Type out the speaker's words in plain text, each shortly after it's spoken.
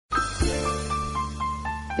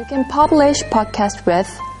You can publish podcast with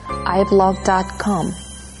iblog.com.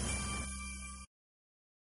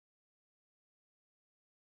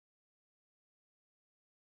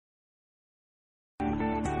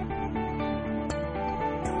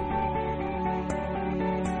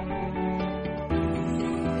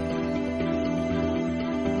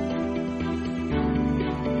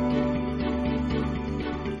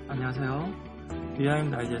 안녕하세요. BIM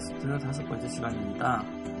다이제스트 5번째 시간입니다.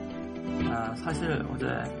 사실 어제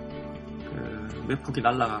웹북이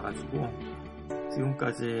날라가가지고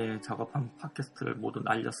지금까지 작업한 팟캐스트를 모두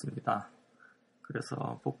날렸습니다.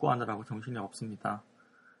 그래서 복구하느라고 정신이 없습니다.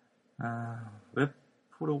 웹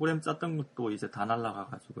프로그램 짰던 것도 이제 다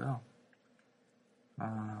날라가가지고요.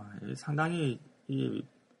 상당히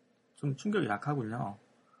좀 충격이 약하군요.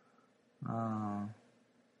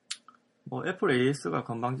 애플 AS가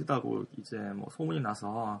건방지다고 이제 소문이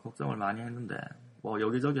나서 걱정을 많이 했는데,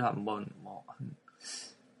 여기저기 한번 한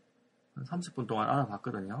 30분 동안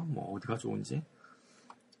알아봤거든요. 어디가 좋은지.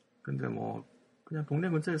 근데 그냥 동네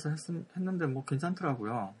근처에서 했는데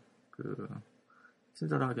괜찮더라고요.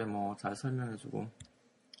 친절하게 잘 설명해주고.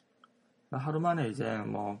 하루 만에 이제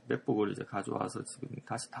맥북을 이제 가져와서 지금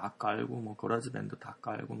다시 다 깔고, 거라지밴드 다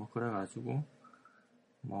깔고, 그래가지고,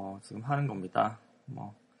 지금 하는 겁니다.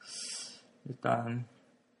 일단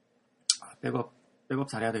백업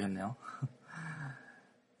잘해야 되겠네요.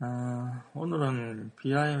 오늘은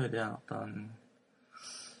BIM에 대한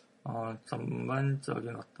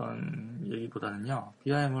전반적인 얘기보다는요,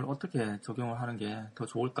 BIM을 어떻게 적용을 하는 게 더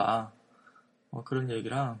좋을까, 그런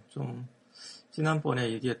얘기랑 좀 지난번에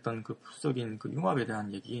얘기했던 부수적인 융합에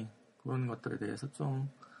대한 얘기, 그런 것들에 대해서 좀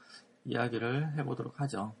이야기를 해보도록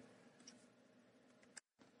하죠.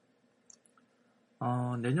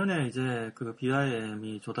 내년에 이제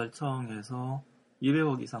BIM이 조달청에서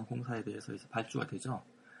 200억 이상 공사에 대해서 이제 발주가 되죠.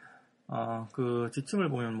 지침을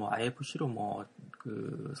보면 IFC로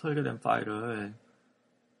설계된 파일을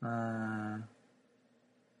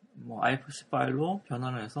IFC 파일로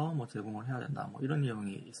변환을 해서 제공을 해야 된다. 이런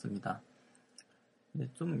내용이 있습니다.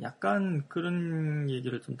 좀 약간 그런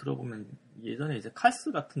얘기를 좀 들어보면 예전에 이제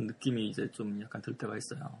칼스 같은 느낌이 이제 좀 약간 들 때가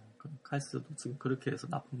있어요. 칼스도 지금 그렇게 해서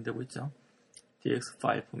납품되고 있죠. DX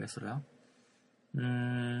파일 포맷으로요.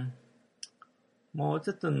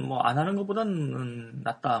 어쨌든 안 하는 것보다는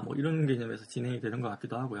낫다. 이런 개념에서 진행이 되는 것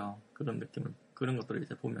같기도 하고요. 그런 느낌을, 그런 것들을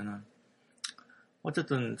이제 보면은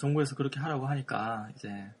어쨌든 정부에서 그렇게 하라고 하니까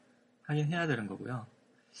이제 하긴 해야 되는 거고요.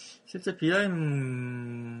 실제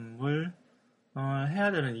BIM을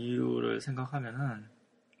해야 되는 이유를 생각하면은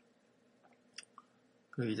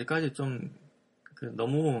이제까지 좀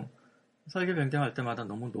너무 설계 변경할 때마다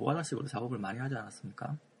너무 노가다식으로 작업을 많이 하지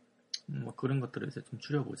않았습니까? 그런 것들을 이제 좀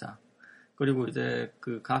줄여보자. 그리고 이제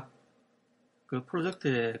각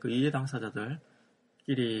프로젝트의 이해 당사자들끼리의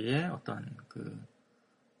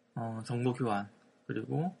정보 교환,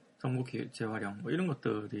 그리고 정보 재활용, 이런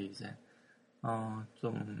것들이 이제,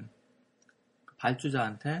 좀,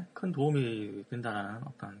 발주자한테 큰 도움이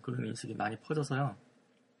된다라는 그런 인식이 많이 퍼져서요.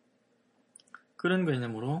 그런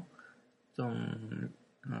개념으로 좀,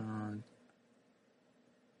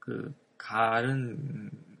 가른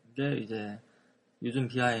게 이제 요즘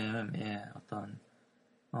BIM의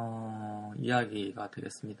이야기가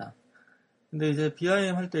되겠습니다. 근데 이제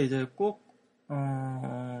BIM 할 때 이제 꼭,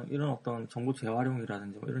 이런 정보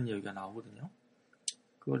재활용이라든지 이런 얘기가 나오거든요.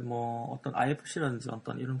 그걸 IFC라든지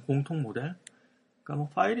이런 공통 모델,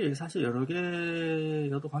 그러니까 파일이 사실 여러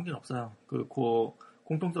개여도 관계는 없어요.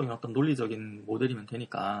 공통적인 논리적인 모델이면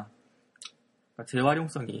되니까. 그러니까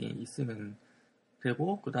재활용성이 있으면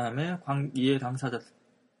되고, 그 다음에 이해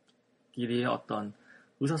당사자끼리의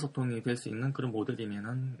의사소통이 될 수 있는 그런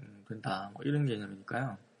모델이면 된다. 이런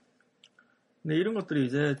개념이니까요. 근데 이런 것들이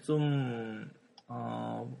이제 좀,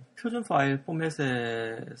 표준 파일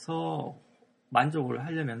포맷에서 만족을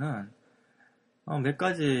하려면은, 몇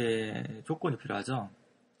가지 조건이 필요하죠.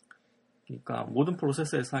 그러니까 모든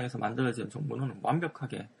프로세스의 상에서 만들어진 정보는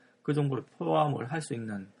완벽하게 그 정보를 포함을 할 수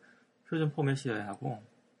있는 표준 포맷이어야 하고,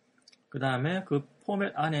 그 다음에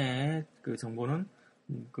포맷 안에 정보는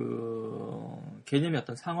개념의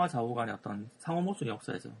상하좌우 간의 상호 모순이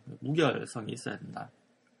없어야죠. 무결성이 있어야 된다.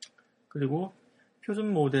 그리고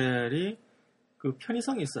표준 모델이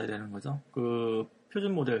편의성이 있어야 되는 거죠.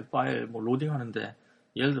 표준 모델 파일 로딩 하는데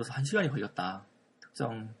예를 들어서 1시간이 걸렸다.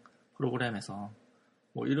 특정 프로그램에서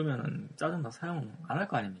이러면은 짜증나 사용 안 할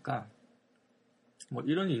거 아닙니까?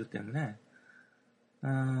 이런 이유 때문에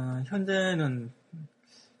현재는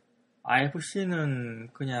IFC는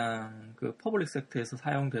그냥 퍼블릭 섹터에서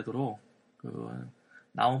사용되도록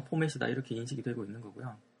나온 포맷이다 이렇게 인식이 되고 있는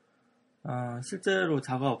거고요. 실제로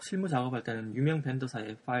실무 작업할 때는 유명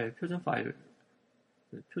벤더사의 표준 파일,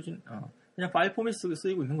 그냥 파일 포맷이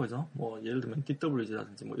쓰이고 있는 거죠. 뭐, 예를 들면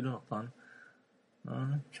DWG라든지 뭐 이런 어떤,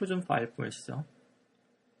 표준 파일 포맷이죠.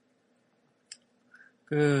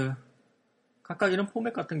 각각 이런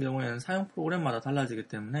포맷 같은 경우에는 사용 프로그램마다 달라지기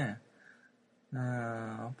때문에,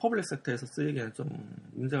 퍼블릭 섹터에서 쓰이기에는 좀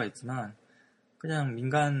문제가 있지만, 그냥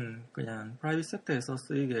프라이빗 섹터에서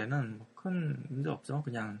쓰이기에는 뭐 큰 문제 없죠.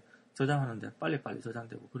 그냥 저장하는데 빨리빨리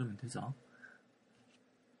저장되고 그러면 되죠.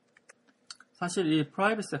 사실 이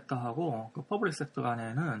프라이빗 섹터하고 그 퍼블릭 섹터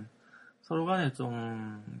간에는 서로 간에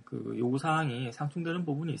좀 그 요구사항이 상충되는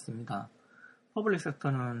부분이 있습니다. 퍼블릭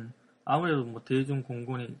섹터는 아무래도 뭐 대중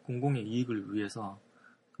공공의 이익을 위해서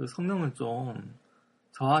그 성능은 좀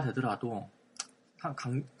저하되더라도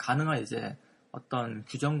가능한 이제 어떤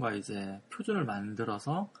규정과 이제 표준을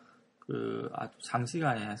만들어서 그 아주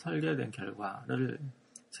장시간에 설계된 결과를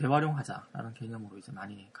재활용하자라는 개념으로 이제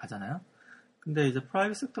많이 가잖아요. 근데 이제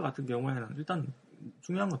프라이빗 섹터 같은 경우에는 일단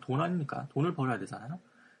중요한 건 돈 아닙니까? 돈을 벌어야 되잖아요.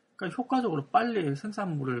 그러니까 효과적으로 빨리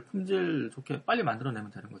생산물을 품질 좋게 빨리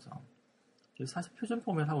만들어내면 되는 거죠. 사실 표준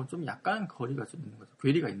포맷하고는 좀 약간 거리가 좀 있는 거죠.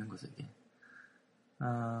 괴리가 있는 거죠, 이게.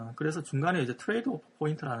 그래서 중간에 이제 트레이드 오프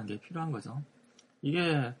포인트라는 게 필요한 거죠.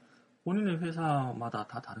 이게 본인의 회사마다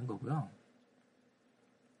다 다른 거고요.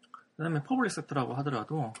 그 다음에 퍼블릭 섹터라고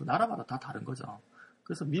하더라도 그 나라마다 다 다른 거죠.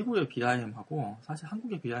 그래서 미국의 BIM하고 사실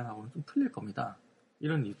한국의 BIM하고는 좀 틀릴 겁니다.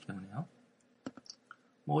 이런 이유 때문에요.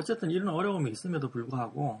 뭐 어쨌든 이런 어려움이 있음에도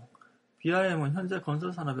불구하고 BIM은 현재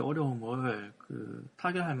건설 산업의 어려움을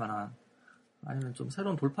타개할 만한 아니면 좀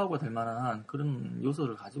새로운 돌파구가 될 만한 그런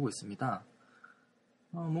요소를 가지고 있습니다.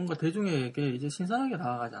 뭔가 대중에게 이제 신선하게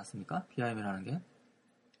다가가지 않습니까? BIM이라는 게.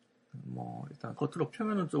 뭐 일단 겉으로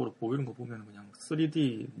표면적으로 보이는 거 보면 그냥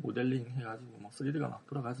 3D 모델링 해가지고 뭐 3D가 막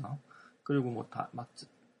돌아가죠. 그리고 뭐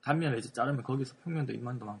단면을 이제 자르면 거기서 평면도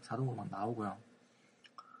입만도 막 자동으로 막 나오고요.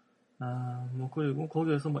 뭐 그리고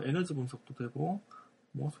거기에서 뭐 에너지 분석도 되고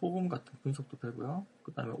뭐 소금 같은 분석도 되고요.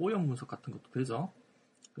 그 다음에 오염 분석 같은 것도 되죠.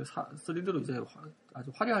 3D로 이제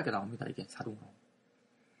아주 화려하게 나옵니다. 이게 자동으로.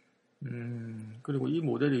 그리고 이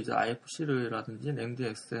모델이 이제 IFC라든지 랭드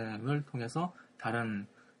XM을 통해서 다른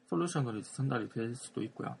솔루션으로 이제 전달이 될 수도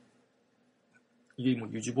있고요. 이게 뭐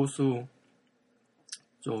유지보수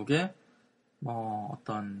쪽에 뭐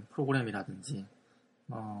어떤 프로그램이라든지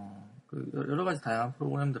여러 가지 다양한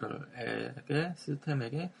프로그램들에게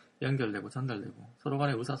시스템에게 연결되고 전달되고 서로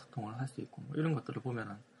간에 의사소통을 할 수 있고 뭐 이런 것들을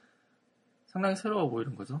보면은 상당히 새로워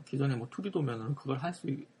보이는 거죠. 기존에 뭐 2D 도면으로 그걸 할 수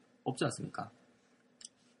없지 않습니까?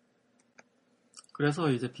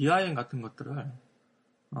 그래서 이제 BIM 같은 것들을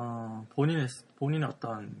본인의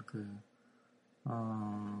어떤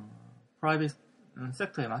프라이빗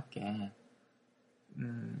섹터에 맞게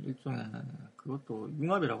일종의 그것도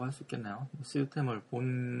융합이라고 할 수 있겠네요. 시스템을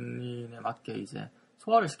본인에 맞게 이제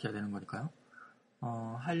소화를 시켜야 되는 거니까요.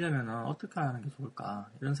 하려면은 어떻게 하는 게 좋을까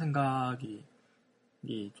이런 생각이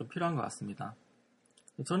좀 필요한 것 같습니다.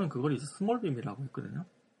 저는 그걸 이제 스몰빔이라고 했거든요.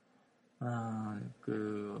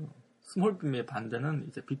 스몰빔의 반대는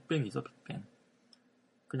이제 빅뱅이죠, 빅뱅.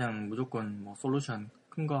 그냥 무조건 뭐 솔루션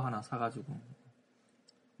큰 거 하나 사가지고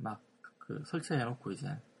막 설치해놓고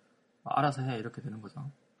이제 알아서 해 이렇게 되는 거죠.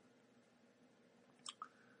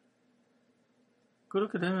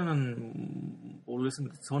 그렇게 되면은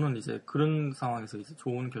모르겠습니다. 저는 이제 그런 상황에서 이제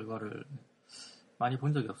좋은 결과를 많이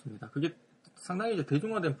본 적이 없습니다. 그게 상당히 이제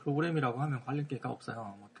대중화된 프로그램이라고 하면 관련계가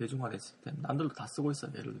없어요. 뭐 대중화된 시스템 남들도 다 쓰고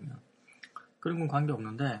있어요. 예를 들면 그런 건 관계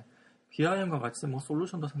없는데 BIM과 같이 뭐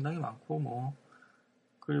솔루션도 상당히 많고 뭐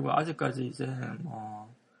그리고 아직까지 이제 뭐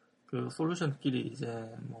그 솔루션끼리 이제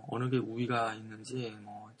뭐 어느 게 우위가 있는지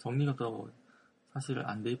뭐 정리가 더 사실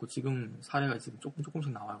안 돼 있고 지금 사례가 지금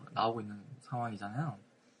조금씩 나오고 있는 상황이잖아요.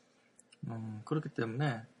 그렇기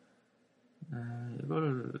때문에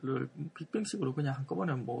이거를 빅뱅식으로 그냥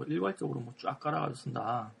한꺼번에 뭐 일괄적으로 뭐 쫙 깔아가지고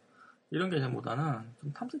쓴다 이런 개념보다는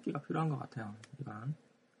좀 탐색기가 필요한 것 같아요. 이거는.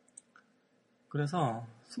 그래서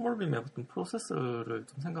스몰빔의 어떤 프로세스를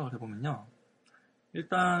좀 생각을 해보면요.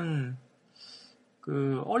 일단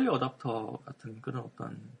얼리 어답터 같은 그런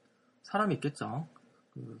어떤 사람이 있겠죠.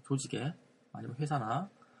 조직에 아니면 회사나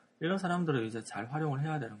이런 사람들을 이제 잘 활용을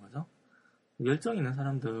해야 되는 거죠. 열정 있는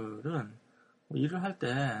사람들은 뭐 일을 할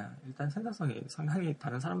때 일단 생산성이 상당히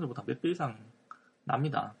다른 사람들보다 몇 배 이상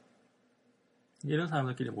납니다. 이런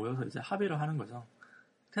사람들끼리 모여서 이제 합의를 하는 거죠.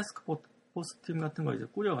 태스크 포스 팀 같은 거 이제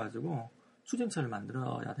꾸려가지고 추진체를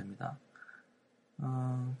만들어야 됩니다.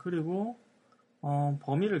 그리고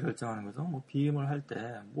범위를 결정하는 거죠. 뭐 BIM을 할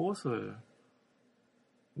때 무엇을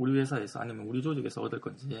우리 회사에서 아니면 우리 조직에서 얻을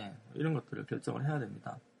건지 이런 것들을 결정을 해야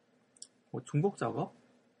됩니다. 뭐 중복 작업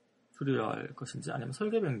줄여야 할 것인지, 아니면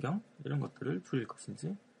설계 변경 이런 것들을 줄일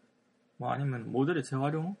것인지, 뭐 아니면 모델의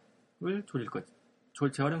재활용을 줄일 것,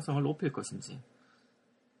 재활용성을 높일 것인지,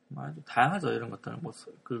 뭐 아주 다양하죠. 이런 것들은 뭐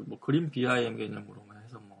그린 BIM 개념으로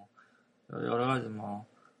해서 뭐 여러 가지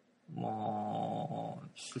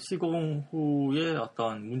그 시공 후에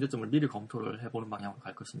어떤 문제점을 미리 검토를 해보는 방향으로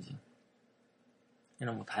갈 것인지,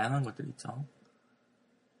 이런 뭐 다양한 것들이 있죠.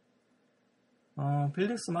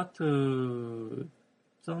 빌딩 스마트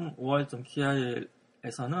 .5r.ki에서는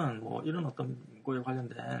뭐 이런 어떤 거에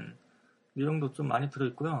관련된 내용도 좀 많이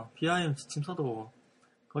들어있고요. BIM 지침서도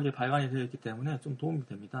거기에 발간이 되어 있기 때문에 좀 도움이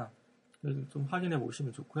됩니다. 좀 확인해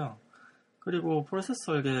보시면 좋고요. 그리고 프로세스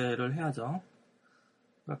설계를 해야죠.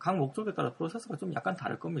 그러니까 각 목적에 따라 프로세스가 좀 약간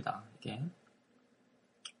다를 겁니다. 이게.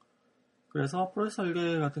 그래서 프로세스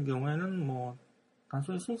설계 같은 경우에는 뭐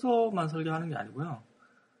단순히 순서만 설계하는 게 아니고요.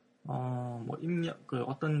 뭐 입력,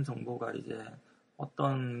 어떤 정보가 이제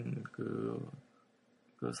어떤 그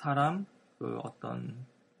사람, 어떤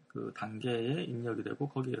그 단계에 입력이 되고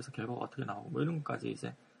거기에서 결과가 어떻게 나오고 뭐 이런 것까지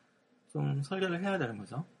이제 좀 설계를 해야 되는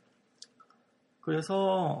거죠. 그래서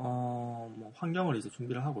뭐 환경을 이제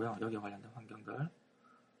준비를 하고요. 여기에 관련된 환경들.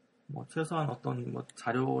 뭐 최소한 어떤 뭐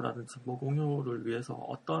자료라든지 뭐 공유를 위해서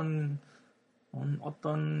어떤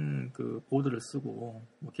그 보드를 쓰고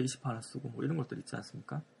뭐 게시판을 쓰고 뭐 이런 것들 있지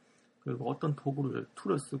않습니까? 그리고 어떤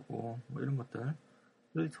툴을 쓰고 뭐 이런 것들을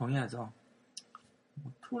정해야죠.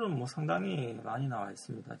 툴은 뭐 상당히 많이 나와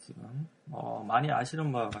있습니다. 지금 많이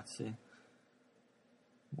아시는 바와 같이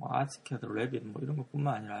뭐 아치캐드, 레빗 뭐 이런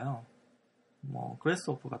것뿐만 아니라요. 뭐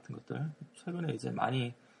그래스호퍼 같은 것들 최근에 이제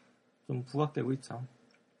많이 좀 부각되고 있죠.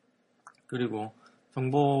 그리고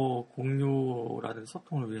정보 공유라든지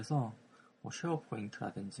소통을 위해서 뭐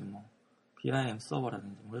쉐어포인트라든지 뭐 BIM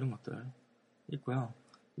서버라든지 뭐 이런 것들 있고요.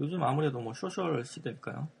 요즘 아무래도 뭐 소셜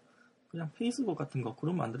시대니까요. 그냥 페이스북 같은 거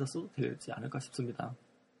그룹 만들어 써도 되지 않을까 싶습니다.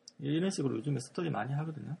 이런 식으로 요즘에 스터디 많이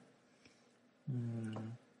하거든요.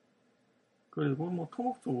 그리고 뭐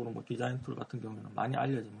토목적으로 뭐 디자인 툴 같은 경우에는 많이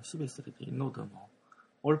알려진 뭐 CB3D, 인노드, 뭐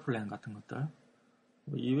올플랜 같은 것들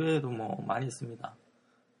뭐 이외에도 뭐 많이 있습니다.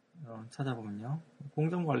 찾아보면요.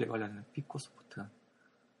 공정관리 관련된 비코소프트,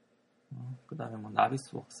 그 다음에 뭐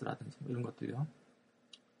나비스웍스라든지 뭐 이런 것들요.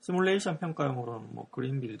 시뮬레이션 평가용으로는 뭐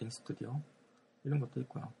그린 빌딩 스튜디오 이런 것도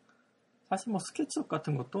있고요. 사실 뭐 스케치업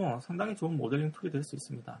같은 것도 상당히 좋은 모델링 툴이 될 수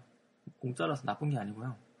있습니다. 공짜라서 나쁜 게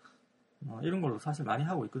아니고요. 이런 걸로 사실 많이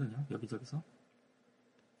하고 있거든요. 여기저기서.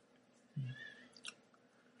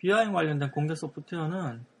 BIM 관련된 공개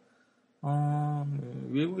소프트웨어는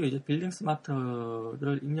외국에 이제 빌딩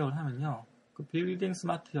스마트를 입력을 하면요. 그 빌딩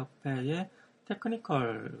스마트 협회의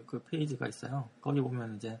테크니컬 그 페이지가 있어요. 거기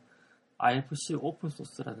보면 이제 IFC 오픈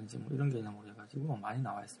소스라든지 뭐 이런 개념으로 해가지고 많이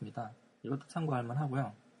나와 있습니다. 이것도 참고할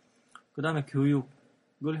만하고요. 그 다음에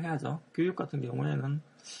교육을 해야죠. 교육 같은 경우에는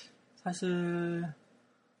사실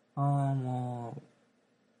뭐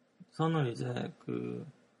저는 이제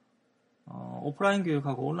오프라인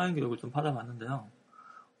교육하고 온라인 교육을 좀 받아봤는데요.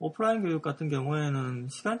 오프라인 교육 같은 경우에는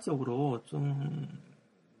시간적으로 좀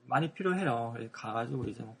많이 필요해요. 가가지고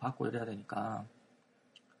이제 뭐 받고 이래야 되니까.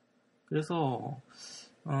 그래서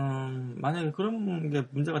만약에 그런 게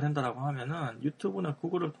문제가 된다라고 하면은 유튜브나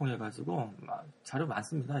구글을 통해 가지고 자료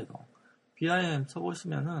많습니다. 이거 BIM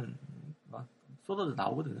쳐보시면은 막 쏟아져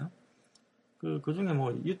나오거든요. 그 중에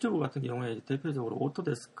뭐 유튜브 같은 경우에 대표적으로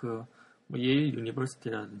오토데스크, 뭐 예일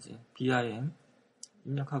유니버시티라든지 BIM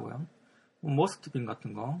입력하고요. 머스트빔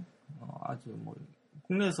같은 거 아주 뭐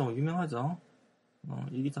국내에서 유명하죠.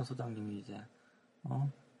 이기찬 소장님이 이제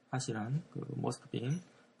하시는 그 머스트빔,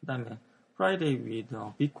 그 다음에 프라이데이 위드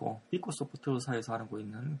비코 소프트웨어사에서 하고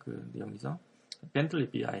있는 그 내용이죠. 벤틀리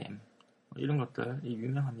BIM 이런 것들이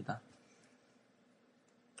유명합니다.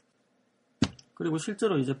 그리고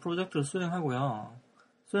실제로 이제 프로젝트를 수행하고요.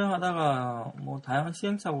 수행하다가 뭐 다양한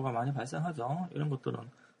시행착오가 많이 발생하죠. 이런 것들은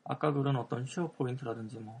아까 그런 어떤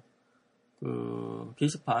쉐어포인트라든지 뭐 그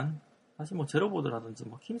게시판, 사실 뭐 제로보드라든지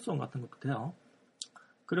뭐 킴송 같은 것도 돼요.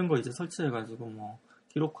 그런 거 이제 설치해가지고 뭐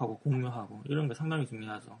기록하고 공유하고 이런 게 상당히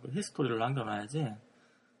중요하죠. 히스토리를 남겨놔야지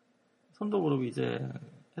선도 그룹이 이제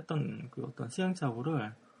했던 그 어떤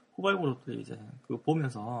시행착오를 후발 그룹들이 이제 그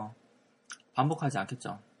보면서 반복하지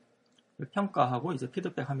않겠죠. 평가하고 이제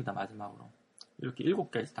피드백합니다. 마지막으로 이렇게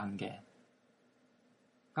 7개 단계가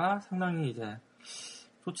상당히 이제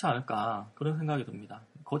좋지 않을까 그런 생각이 듭니다.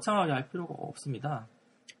 거창하게 할 필요가 없습니다.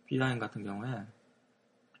 BIM 같은 경우에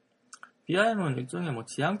BIM은 일종의 뭐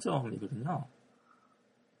지향점이거든요.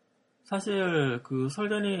 사실 그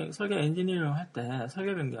설계 엔지니어링 할 때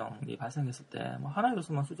설계 변경이 발생했을 때 뭐 하나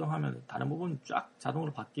요소만 수정하면 다른 부분 쫙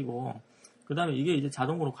자동으로 바뀌고 그 다음에 이게 이제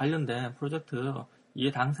자동으로 관련된 프로젝트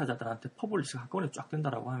이해 당사자들한테 퍼블리시가 한꺼번에 쫙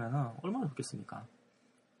된다라고 하면은 얼마나 좋겠습니까?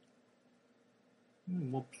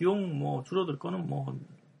 뭐 비용 뭐 줄어들 거는 뭐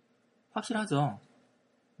확실하죠.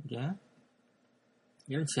 이게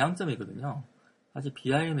이런 지향점이거든요. 사실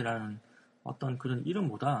BIM이라는 어떤 그런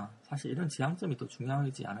이름보다 사실 이런 지향점이 더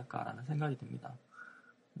중요하지 않을까라는 생각이 듭니다.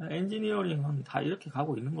 엔지니어링은 다 이렇게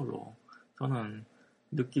가고 있는 걸로 저는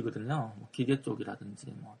느끼거든요. 뭐 기계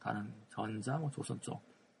쪽이라든지 뭐 다른 전자, 뭐 조선 쪽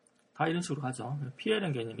다 이런 식으로 가죠.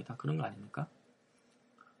 PLM 개념이 다 그런 거 아닙니까?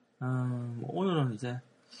 뭐 오늘은 이제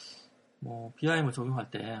뭐 BIM을 적용할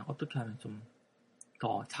때 어떻게 하면 좀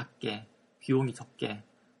더 작게 비용이 적게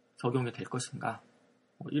적용이 될 것인가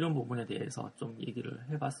뭐 이런 부분에 대해서 좀 얘기를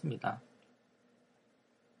해봤습니다.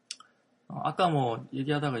 아까 뭐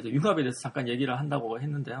얘기하다가 이제 융합에 대해서 잠깐 얘기를 한다고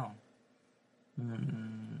했는데요.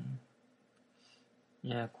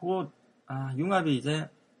 예, 융합이 이제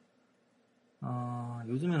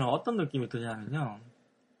요즘에는 어떤 느낌이 드냐면요.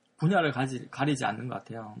 분야를 가리지 않는 것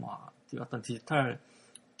같아요. 뭐 어떤 디지털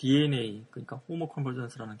DNA, 그러니까 호모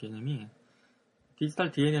컨버전스라는 개념이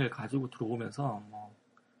디지털 DNA를 가지고 들어오면서 뭐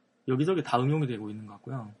여기저기 다 응용이 되고 있는 것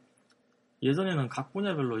같고요. 예전에는 각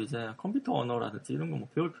분야별로 이제 컴퓨터 언어라든지 이런 거 뭐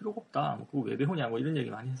배울 필요가 없다. 뭐 그거 왜 배우냐 뭐 이런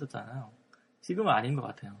얘기 많이 했었잖아요. 지금은 아닌 것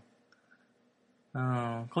같아요.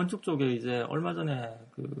 건축 쪽에 이제 얼마 전에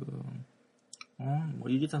뭐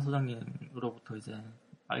이기찬 소장님으로부터 이제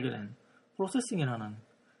알게 된 프로세싱이라는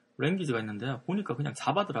랭귀지가 있는데요. 보니까 그냥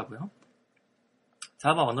자바더라고요.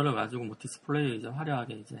 자바 언어를 가지고 뭐 디스플레이 이제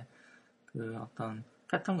화려하게 이제 그 어떤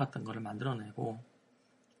패턴 같은 거를 만들어내고,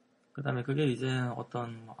 그 다음에 그게 이제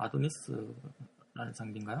어떤 아도니스라는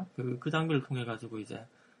장비인가요? 그 장비를 통해 가지고 이제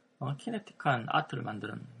키네틱한 아트를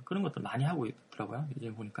만드는 그런 것들 많이 하고 있더라고요.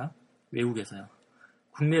 요즘 보니까 외국에서요.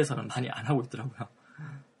 국내에서는 많이 안 하고 있더라고요.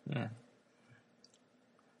 예.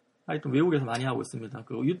 하여튼 외국에서 많이 하고 있습니다.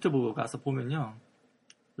 그 유튜브 가서 보면요,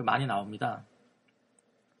 많이 나옵니다.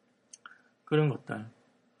 그런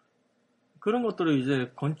것들을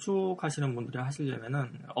이제 건축하시는 분들이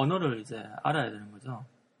하시려면은 언어를 이제 알아야 되는 거죠.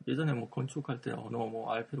 예전에 뭐 건축할 때 언어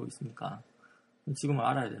뭐 알 필요 있습니까? 지금은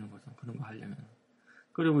알아야 되는 거죠. 그런 거 하려면.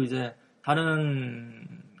 그리고 이제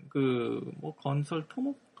다른 뭐 건설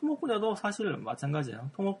토목 분야도 사실 마찬가지예요.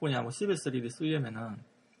 토목 분야 뭐 CBS3D 쓰려면은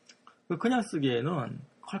그냥 쓰기에는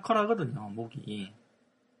컬컬하거든요. 목이.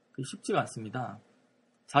 쉽지가 않습니다.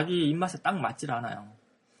 자기 입맛에 딱 맞질 않아요.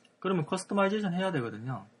 그러면 커스터마이제이션 해야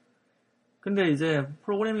되거든요. 근데 이제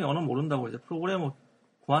프로그래밍 언어 모른다고 이제 프로그래머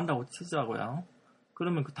구한다고 치자고요.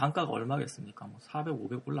 그러면 그 단가가 얼마겠습니까? 뭐 400,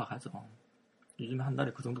 500 올라가죠. 요즘에 한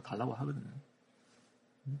달에 그 정도 달라고 하거든요.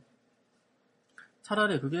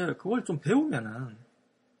 차라리 그걸 좀 배우면은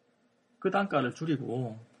그 단가를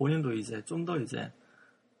줄이고 본인도 이제 좀 더 이제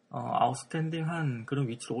아웃스탠딩한 그런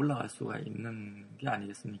위치로 올라갈 수가 있는 게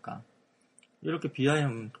아니겠습니까? 이렇게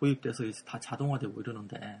BIM 도입돼서 이제 다 자동화되고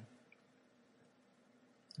이러는데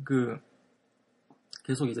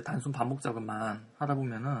계속 이제 단순 반복 작업만 하다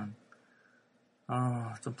보면은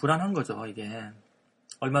좀 불안한 거죠. 이게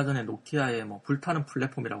얼마 전에 노키아의 뭐 불타는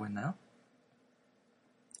플랫폼이라고 했나요?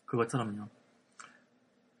 그것처럼요.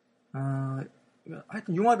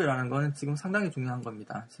 하여튼 융합이라는 거는 지금 상당히 중요한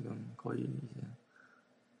겁니다. 지금 거의 이제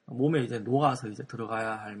몸에 이제 녹아서 이제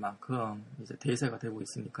들어가야 할 만큼 이제 대세가 되고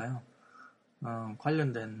있으니까요.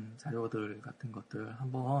 관련된 자료들 같은 것들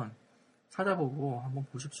한번 찾아보고 한번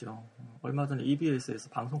보십시오. 얼마 전에 EBS에서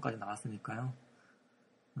방송까지 나왔으니까요.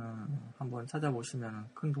 한번 찾아보시면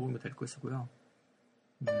큰 도움이 될 것이고요.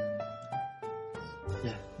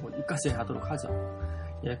 예, 뭐 여기까지 하도록 하죠.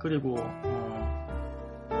 예, 그리고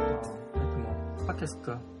하여튼 뭐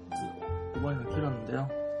팟캐스트 이번에는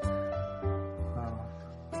길었는데요.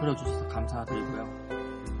 들어주셔서 감사드리고요.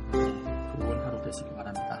 예, 좋은 하루 되시기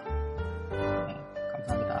바랍니다.